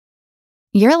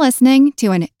You're listening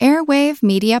to an Airwave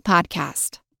Media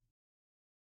Podcast.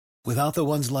 Without the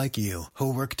ones like you,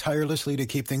 who work tirelessly to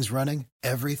keep things running,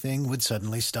 everything would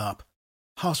suddenly stop.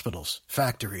 Hospitals,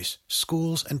 factories,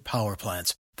 schools, and power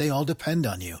plants, they all depend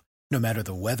on you. No matter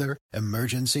the weather,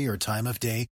 emergency, or time of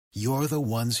day, you're the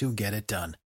ones who get it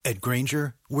done. At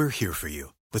Grainger, we're here for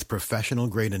you with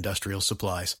professional-grade industrial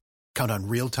supplies. Count on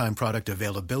real-time product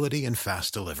availability and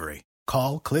fast delivery.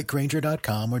 Call,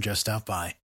 clickgrainger.com, or just stop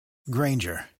by.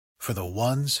 Grainger, for the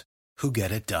ones who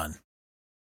get it done.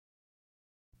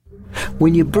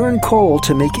 When you burn coal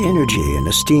to make energy in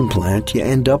a steam plant, you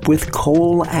end up with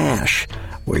coal ash.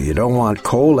 Where you don't want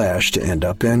coal ash to end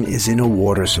up is in a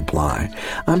water supply.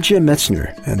 I'm Jim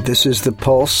Metzner, and this is the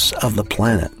Pulse of the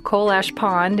Planet. Coal ash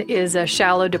pond is a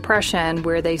shallow depression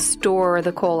where they store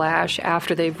the coal ash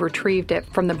after they've retrieved it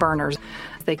from the burners.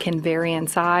 They can vary in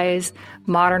size.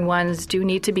 Modern ones do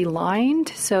need to be lined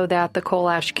so that the coal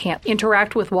ash can't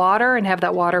interact with water and have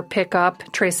that water pick up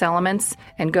trace elements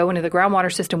and go into the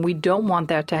groundwater system. We don't want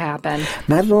that to happen.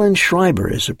 Madeline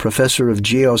Schreiber is a professor of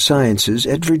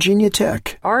geosciences at Virginia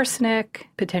Tech. Arsenic,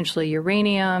 potentially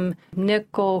uranium,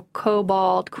 nickel,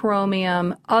 cobalt,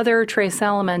 chromium, other trace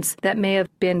elements that may have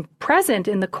been present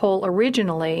in the coal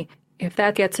originally. If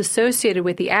that gets associated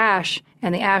with the ash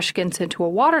and the ash gets into a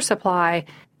water supply,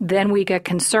 then we get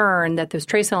concerned that those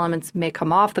trace elements may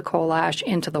come off the coal ash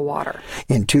into the water.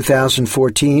 In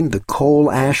 2014, the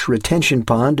coal ash retention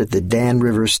pond at the Dan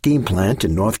River Steam Plant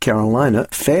in North Carolina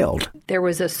failed. There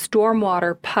was a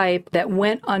stormwater pipe that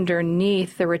went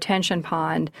underneath the retention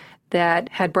pond that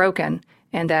had broken,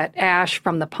 and that ash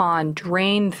from the pond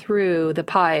drained through the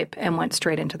pipe and went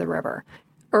straight into the river.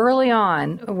 Early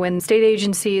on, when state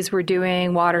agencies were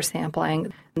doing water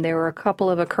sampling, there were a couple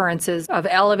of occurrences of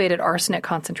elevated arsenic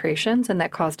concentrations, and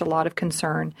that caused a lot of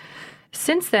concern.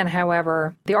 Since then,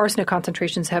 however, the arsenic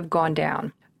concentrations have gone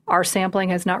down. Our sampling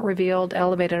has not revealed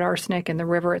elevated arsenic in the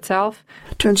river itself.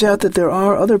 Turns out that there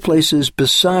are other places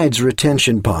besides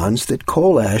retention ponds that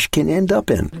coal ash can end up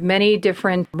in. Many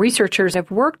different researchers have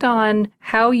worked on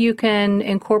how you can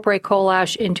incorporate coal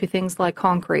ash into things like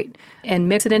concrete and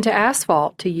mix it into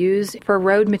asphalt to use for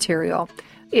road material.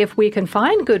 If we can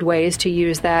find good ways to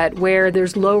use that where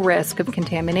there's low risk of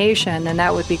contamination, then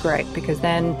that would be great, because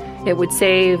then it would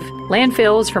save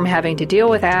landfills from having to deal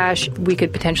with ash. We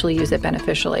could potentially use it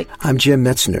beneficially. I'm Jim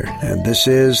Metzner, and this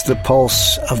is the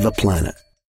Pulse of the Planet.